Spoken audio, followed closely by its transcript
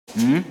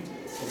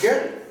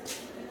Okay?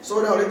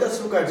 So now let us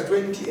look at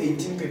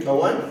 2018 paper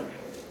 1.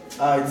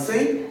 It's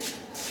saying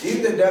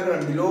in the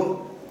diagram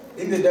below,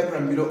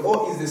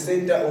 O is the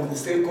center of the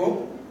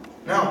circle.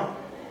 Now,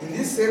 in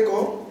this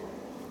circle,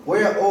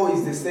 where O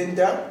is the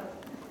center,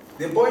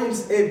 the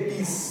points A,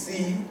 B,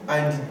 C,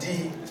 and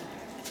D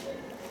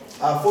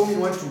are forming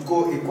what we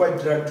call a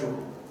quadrilateral,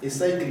 a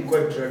cyclic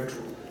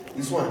quadrilateral.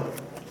 This one,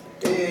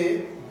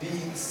 A, B,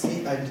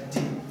 C, and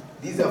D.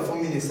 These are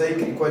forming a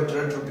cyclic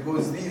quadrilateral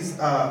because these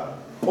are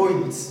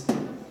points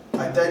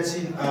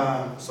attaching,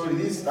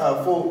 these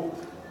are 4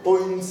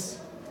 points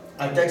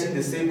attaching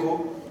the circle,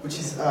 which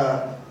is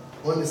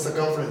on the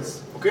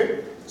circumference.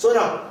 Okay? So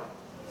now,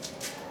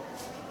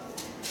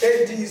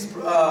 AD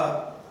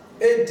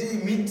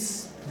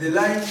meets the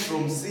line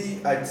from C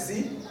at E,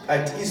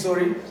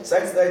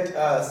 such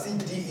that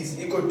CD is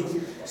equal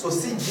to, so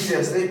CD,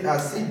 they are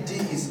saying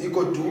CD is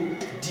equal to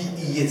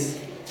DES.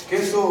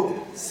 Okay,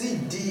 so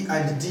CD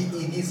and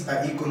DE, these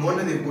are equal. No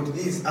wonder they've got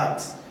these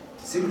arcs.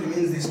 Simply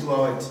means these two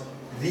are what?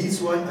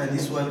 This one and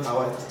this one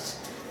are what?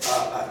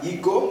 Are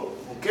equal.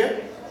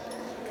 Okay?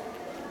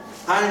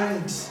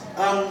 And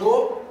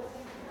angle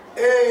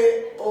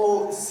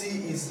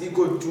AOC is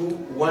equal to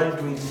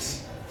 120.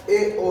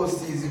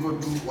 AOC is equal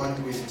to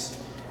 120.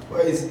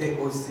 Where is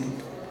AOC?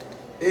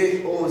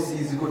 AOC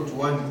is equal to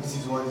 1, this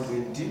is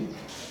 120.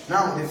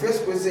 Now, the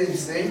first question is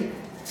saying,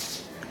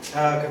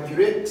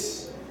 calculate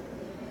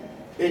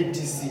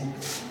ADC.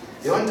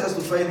 They want us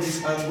to find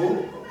this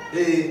angle,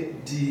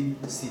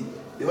 ADC.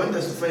 They want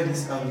us to find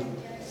this angle,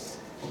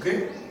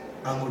 okay?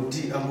 Angle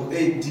D, angle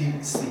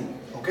ADC,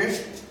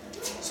 okay?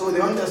 So they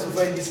want us to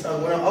find this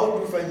angle. Now, how do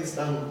we find this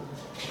angle?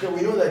 Okay,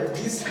 we know that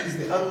this is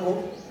the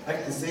angle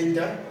at the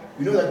center.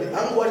 We know that the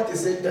angle at the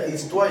center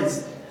is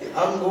twice the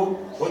angle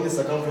on the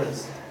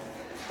circumference.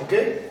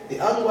 Okay? The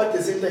angle at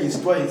the center is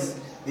twice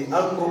the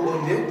angle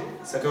on the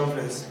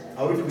circumference.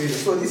 Are we together?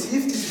 So if this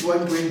is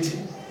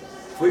 120,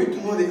 for you to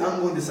know the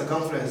angle on the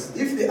circumference,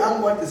 if the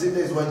angle at the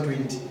center is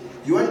 120,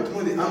 you want to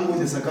know the angle on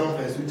the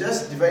circumference, you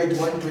just divide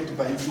 120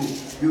 by 2.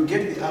 You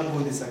get the angle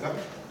on the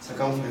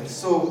circumference.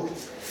 So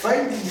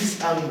finding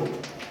this angle,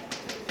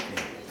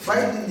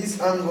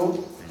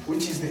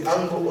 which is the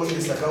angle on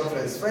the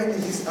circumference, finding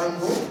this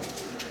angle,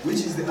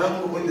 which is the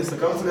angle on the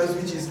circumference,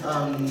 which is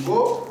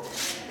angle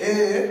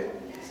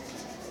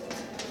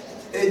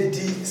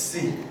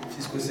ADC. Which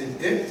is question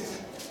A.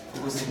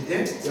 Question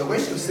A. We are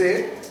going to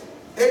say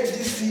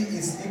ADC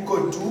is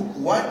equal to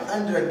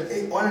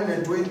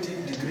 120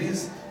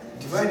 degrees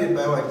divided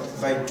by what?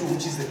 By 2,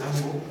 which is the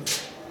angle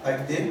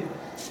at the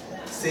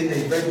center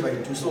divided by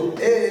 2. So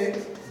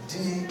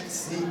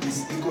ADC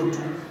is equal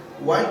to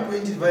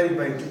 120 divided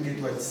by 2,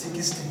 get what?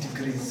 60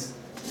 degrees.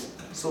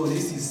 So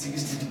this is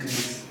 60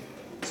 degrees.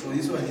 So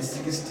this one is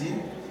 60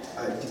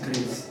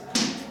 degrees.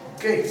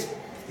 Okay.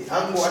 The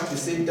angle at the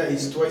center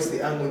is twice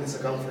the angle on the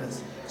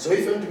circumference. So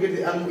if you want to get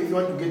the angle, if you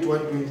want to get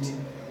 120,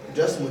 you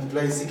just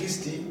multiply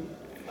 60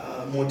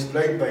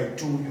 multiplied by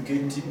 2, you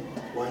get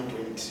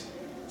 120.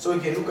 So we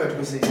can look at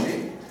question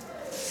A,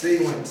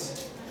 saying what?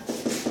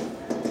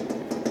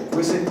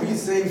 Question B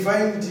is saying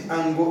find the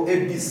angle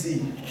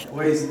ABC.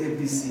 Where is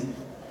ABC?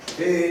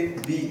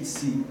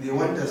 ABC. They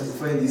want us to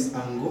find this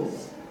angle.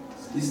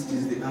 This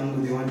is the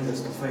angle they want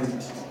us to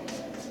find.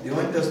 They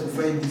want us to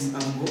find this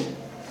angle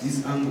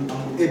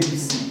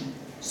ABC.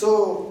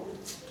 So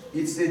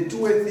it's a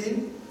two-way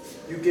thing.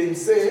 You can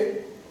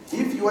say,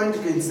 if you want,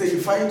 you can say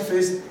you find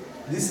first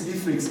this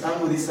reflex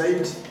angle this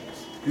side.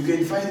 You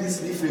can find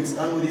this reflex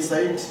angle this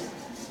side.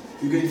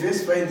 You can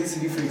first find this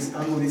reflex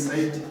angle this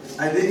side,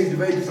 and then you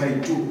divide by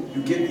 2.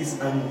 You get this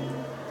angle.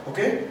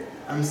 Okay?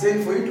 I'm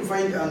saying for you to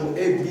find angle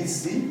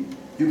ABC,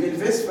 you can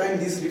first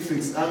find this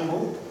reflex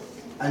angle,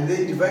 and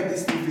then divide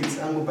this reflex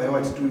angle by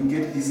what? To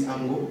get this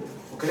angle.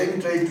 Okay, let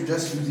me try to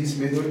just use this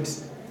method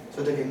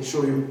so that I can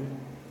show you.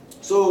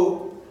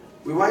 So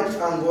we want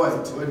angle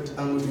what? What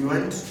angle do we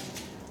want?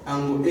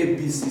 Angle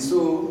ABC.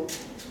 So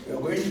we are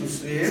going to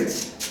say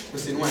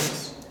question what?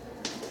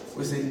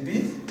 Question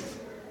B.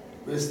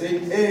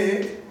 Question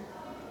A,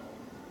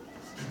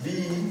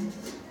 B,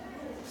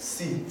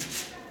 C.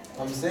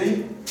 I'm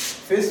saying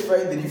first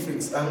find the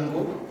reflex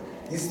angle,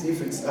 this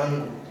reflex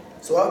angle.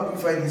 So how do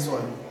we find this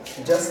one?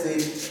 You just say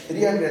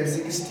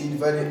 360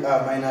 divided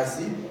minus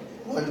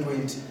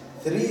 120.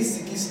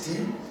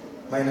 360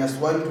 minus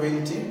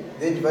 120,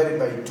 then divided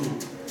by 2.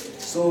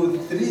 So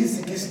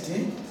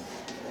 360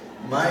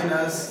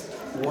 minus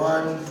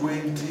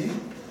 120.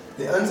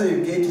 The answer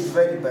you get is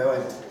divided by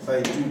what?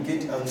 By 2. You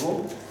get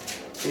angle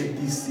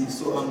ABC.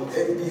 So angle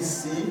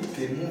ABC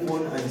can move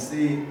on and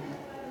say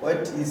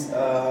what is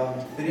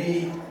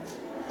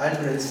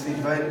 360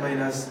 divided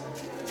minus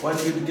 1.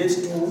 You get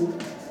 2.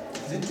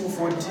 Is it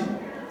 240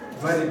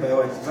 divided by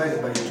what?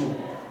 Divided by 2.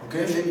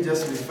 Okay, let me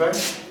just refer.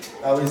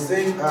 I was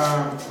saying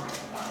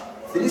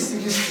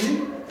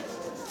 360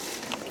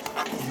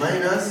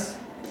 minus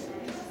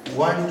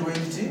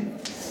 120.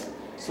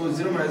 So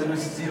 0 minus 0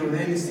 is 0.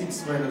 Then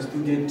 6 minus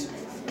 2 get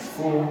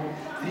 4.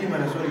 3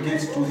 minus 1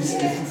 gets 2. This is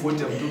the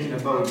 240 I'm talking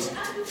about.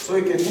 So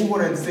you can move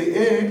on and say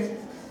A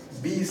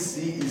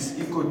BC is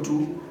equal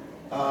to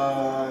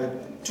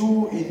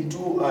 2 into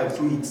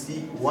 2, it's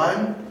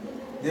 1,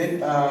 then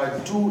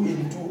 2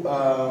 into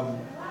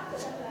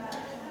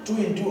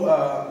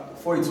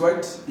 4, it's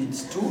what?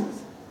 It's 2,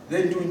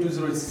 then 2 into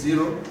 0 is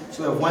 0,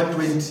 so we have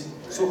 120.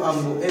 So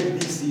angle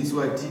ABC is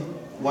what?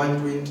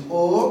 120.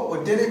 Or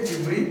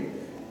alternatively,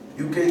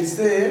 you can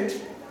say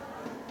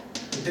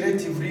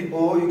question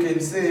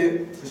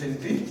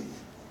B,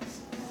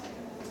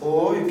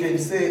 or you can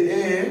say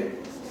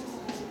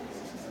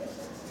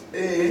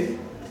A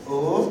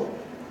or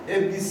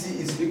ABC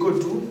is equal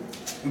to,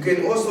 you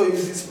can also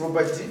use this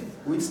property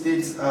which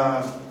states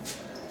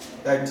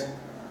that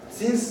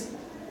since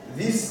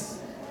these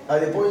are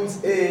the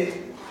points A,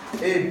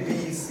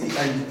 B, C,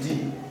 and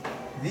D,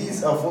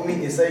 these are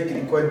forming a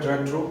cyclic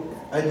quadrilateral,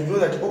 and you know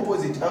that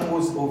opposite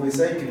angles of a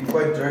cyclic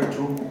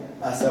quadrilateral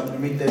are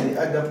supplementary, they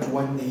add up to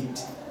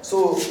 180.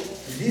 So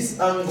this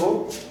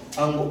angle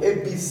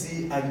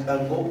ABC and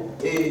angle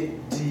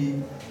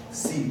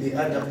ADC, they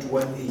add up to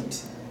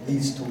 180,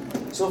 these two.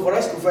 So for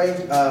us to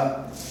find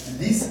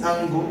this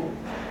angle,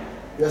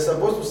 we are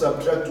supposed to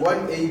subtract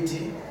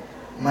 180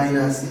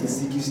 minus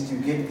 60,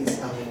 you get this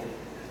angle.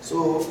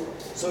 So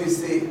we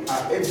say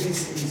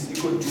ABC is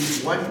equal to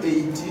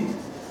 180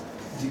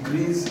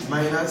 degrees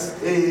minus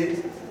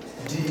ADC.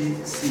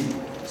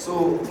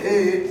 So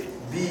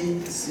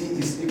ABC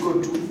is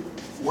equal to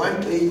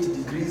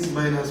 180 degrees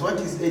minus, what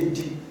is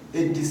ADC?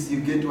 You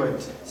get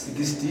what?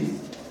 60.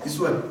 This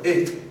one,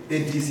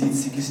 ADC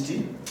is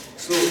 60.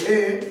 So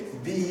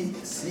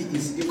ABC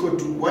is equal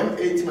to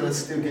 180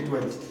 minus 60, you get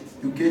what?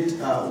 You get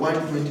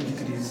 120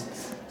 degrees.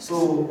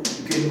 So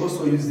you can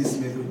also use this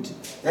method.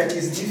 That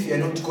is, if you are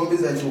not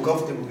conversant or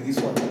comfortable with this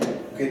one,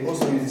 you can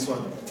also use this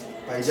one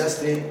by just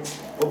saying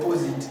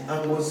opposite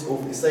angles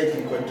of a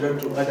cyclic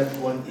quadrilateral add up to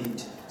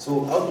 180.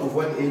 So out of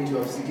 180 you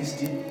have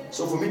 60.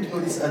 So for me to know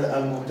this other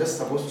angle, I'm just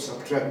supposed to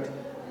subtract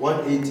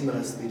 180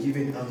 minus the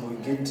given angle, you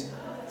get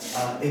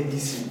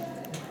ABC.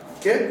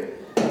 Okay?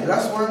 The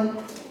last one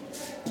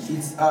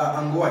is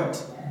angle what?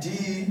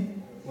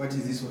 What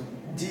is this one?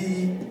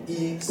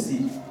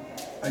 DEC.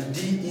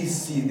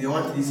 DEC, they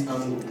want this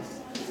angle.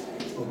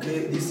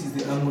 Okay, this is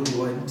the angle they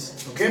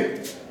want.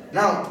 Okay?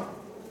 Now,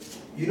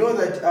 you know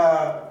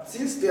that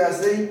since they are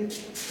saying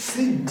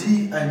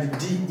CD and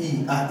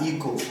DE are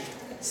equal,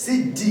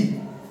 CD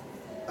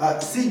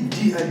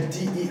and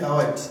DE are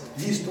what?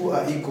 These two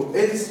are equal.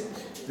 Else,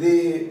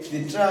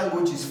 the triangle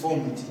which is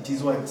formed, it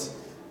is what?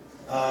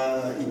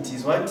 It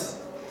is what?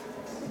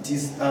 It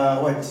is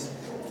what?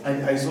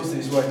 An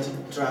isosceles what?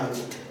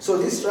 Triangle. So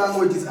this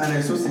triangle, it is an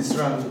isosceles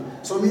triangle.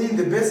 So meaning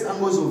the base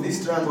angles of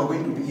this triangle are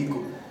going to be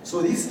equal.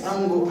 So this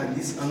angle and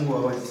this angle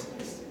are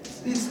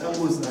what? These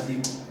angles are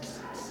equal.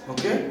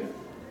 Okay?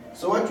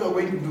 So what we are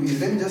going to do is,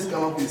 let me just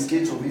come up with a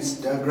sketch of this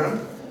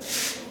diagram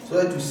so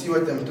that you see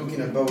what I'm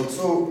talking about.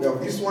 So we have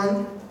this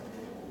one,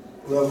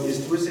 we have a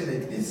situation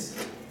like this,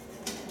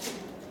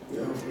 we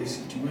have a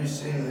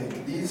situation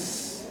like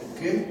this,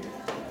 okay?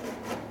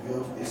 We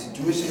have a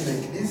situation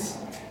like this,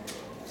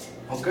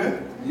 okay?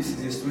 This is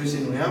the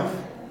situation we have,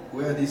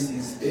 where this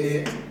is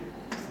A,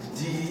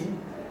 D,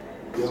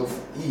 we have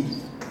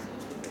E,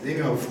 then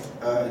you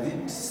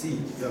have C,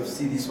 you have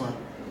C, this one.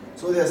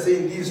 So they are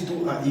saying these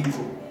two are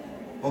equal,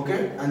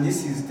 okay? And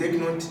this is, take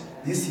note,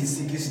 this is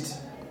 60.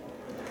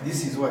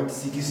 This is what?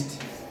 60.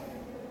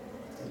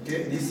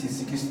 Okay, this is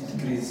 60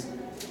 degrees.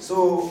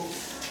 So,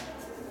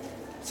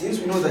 since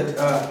we know that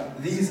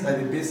these are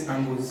the base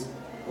angles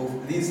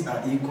of these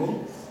are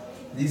equal,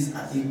 these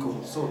are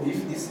equal. So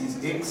if this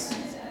is X,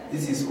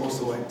 this is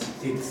also what?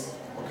 X.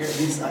 Okay,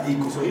 these are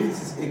equal. So if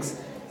this is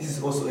X, this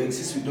is also X.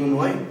 Since we don't know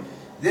why,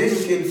 then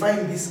you can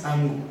find this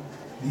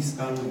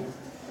angle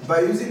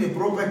by using a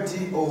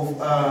property of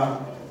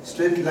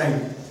straight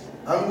line.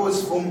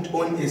 Angles formed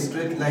on a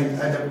straight line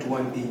add up to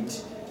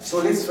 180. So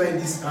let's find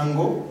this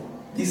angle,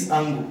 this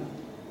angle,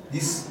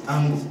 this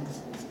angle.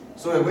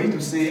 So we're going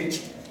to say,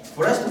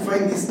 for us to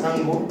find this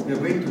angle, we're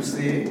going to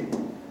say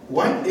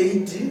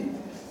 180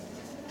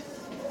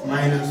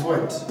 minus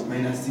what?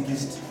 Minus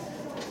 60.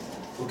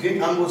 Okay,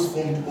 angles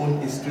formed on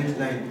a straight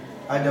line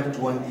add up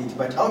to 180.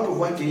 But out of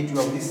 180, you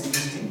have this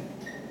 60.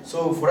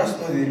 So for us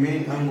to know the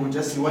remaining angle,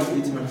 just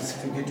 180 minus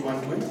 60 to get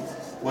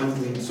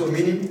 120. So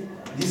meaning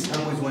this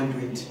angle is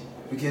 120.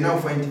 We can now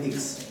find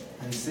X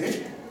and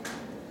say,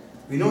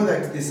 we know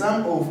that the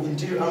sum of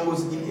interior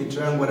angles in a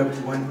triangle add up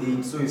to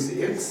 180. So you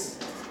say X,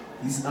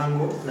 this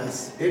angle,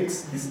 plus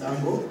X, this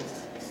angle,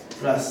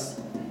 plus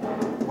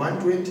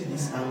 120,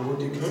 this angle,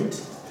 take note.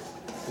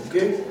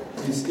 Okay,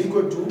 is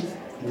equal to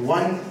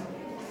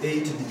 180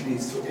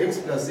 degrees. So X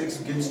plus X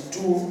gets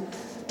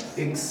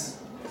 2X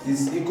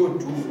is equal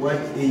to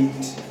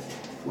 180.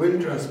 When you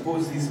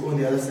transpose this on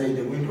the other side,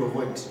 you're going to have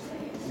what?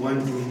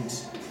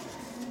 120.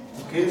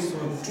 Okay, so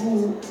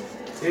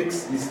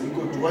 2x is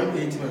equal to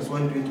 180 minus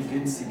 120 to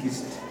get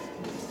 60.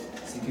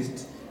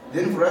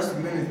 Then for us to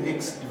remain with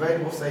x,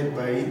 divide both sides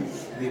by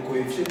the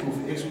coefficient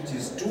of x, which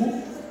is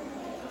 2.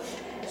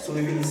 So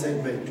even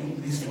inside by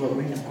 2, these two are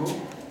going to go.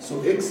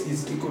 So x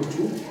is equal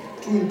to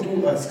 2 into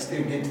 2 are 60,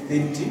 you get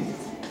 30.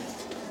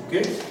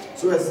 Okay?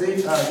 So we are saying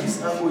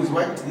this angle is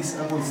what? This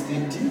angle is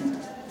 30.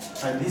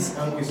 And this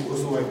angle is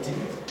also what?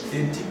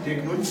 30.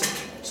 Take note.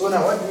 So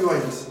now what do we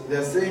want? They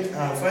are saying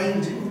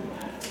find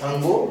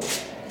angle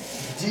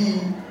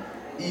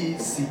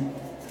DEC.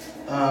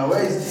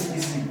 Where is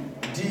DEC?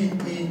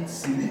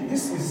 DEC.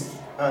 This is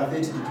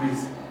 30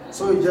 degrees.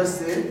 So you just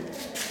say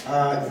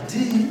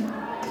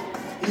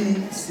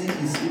DEC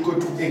is equal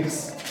to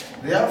X.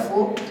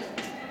 Therefore,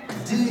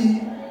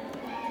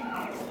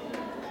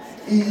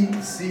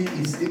 DEC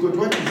is equal to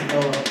what is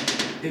our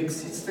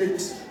X? It's 30.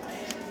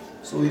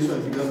 So this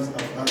one becomes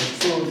our answer.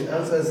 So the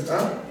answers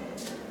are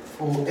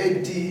for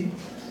ADC,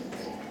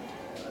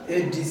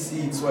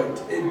 it's what?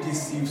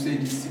 ADC you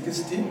said is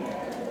 60.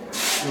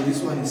 So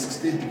this one is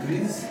 60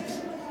 degrees.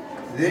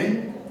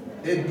 Then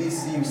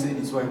ABC you said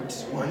is what?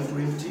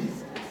 120.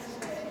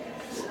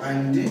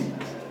 And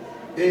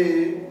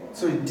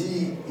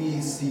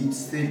DEC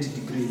it's 30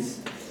 degrees.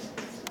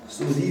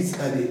 So these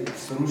are the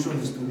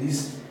solutions to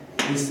this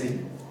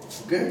lesson.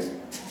 Okay?